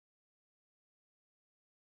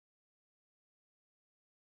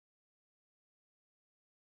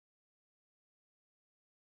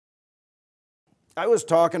I was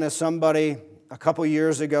talking to somebody a couple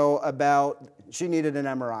years ago about, she needed an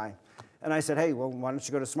MRI. And I said, hey, well, why don't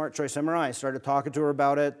you go to Smart Choice MRI? I started talking to her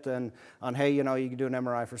about it and on, hey, you know, you can do an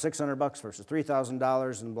MRI for $600 versus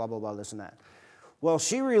 $3,000 and blah, blah, blah, this and that. Well,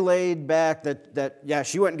 she relayed back that yeah,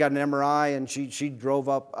 she went and got an MRI and she drove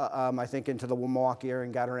up, I think, into the Milwaukee area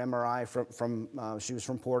and got her MRI she was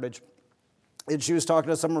from Portage. And she was talking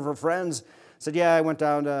to some of her friends, said, yeah, I went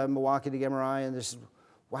down to Milwaukee to get MRI, and they said,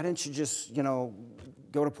 why didn't you just, you know,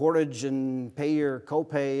 go to Portage and pay your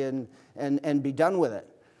copay and be done with it?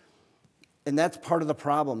 And that's part of the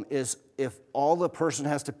problem, is if all the person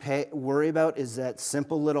has to worry about is that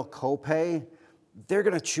simple little copay, they're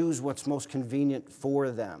going to choose what's most convenient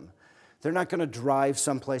for them. They're not going to drive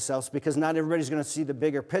someplace else, because not everybody's going to see the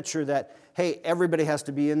bigger picture that, hey, everybody has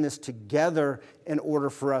to be in this together in order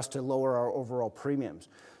for us to lower our overall premiums.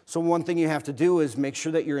 So one thing you have to do is make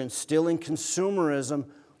sure that you're instilling consumerism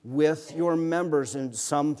with your members in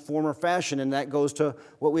some form or fashion, and that goes to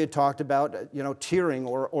what we had talked about, you know, tiering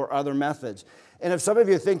or other methods. And if some of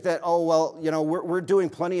you think that, oh, well, you know, we're doing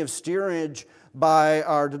plenty of steerage by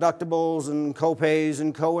our deductibles and copays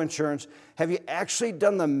and co-insurance, have you actually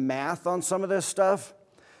done the math on some of this stuff?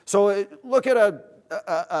 So look at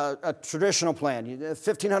a traditional plan, a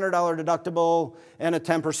 $1,500 deductible and a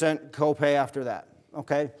 10% copay after that,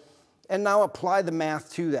 okay? And now apply the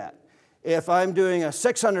math to that. If I'm doing a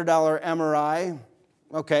 $600 MRI,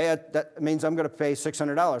 okay, that means I'm going to pay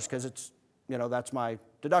 $600 because it's, you know, that's my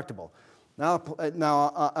deductible. Now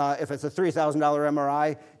if it's a $3,000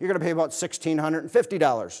 MRI, you're going to pay about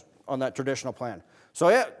 $1,650 on that traditional plan. So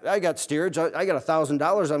yeah, I got steerage. I got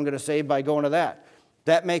 $1,000 I'm going to save by going to that.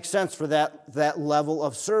 That makes sense for that level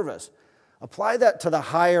of service. Apply that to the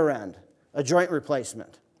higher end, a joint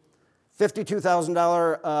replacement.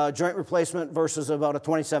 $52,000 joint replacement versus about a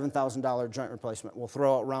 $27,000 joint replacement. We'll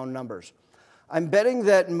throw out round numbers. I'm betting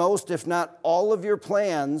that most, if not all of your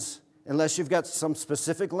plans, unless you've got some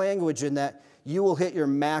specific language in that, you will hit your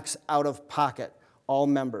max out of pocket, all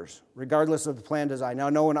members, regardless of the plan design. Now,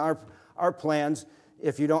 I know in our plans,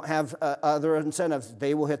 if you don't have other incentives,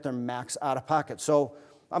 they will hit their max out of pocket. So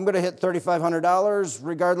I'm going to hit $3,500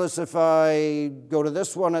 regardless if I go to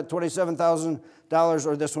this one at $27,000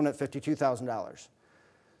 or this one at $52,000.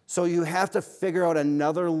 So you have to figure out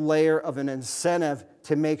another layer of an incentive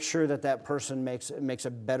to make sure that that person makes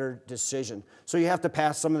a better decision. So you have to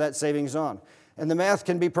pass some of that savings on. And the math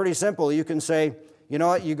can be pretty simple. You can say, you know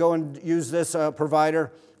what, you go and use this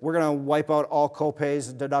provider. We're going to wipe out all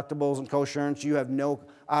copays, deductibles, and co-insurance. You have no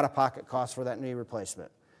out-of-pocket costs for that knee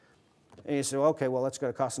replacement. And you say, well, okay, well, that's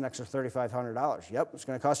going to cost an extra $3,500. Yep, it's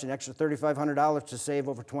going to cost you an extra $3,500 to save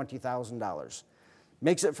over $20,000.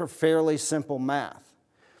 Makes it for fairly simple math.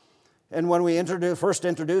 And when we first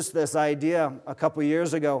introduced this idea a couple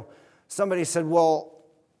years ago, somebody said, well,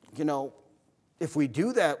 you know, if we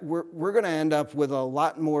do that, we're going to end up with a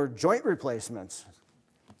lot more joint replacements.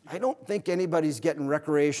 I don't think anybody's getting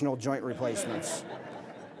recreational joint replacements.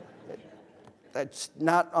 That's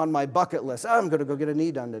not on my bucket list. I'm going to go get a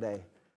knee done today.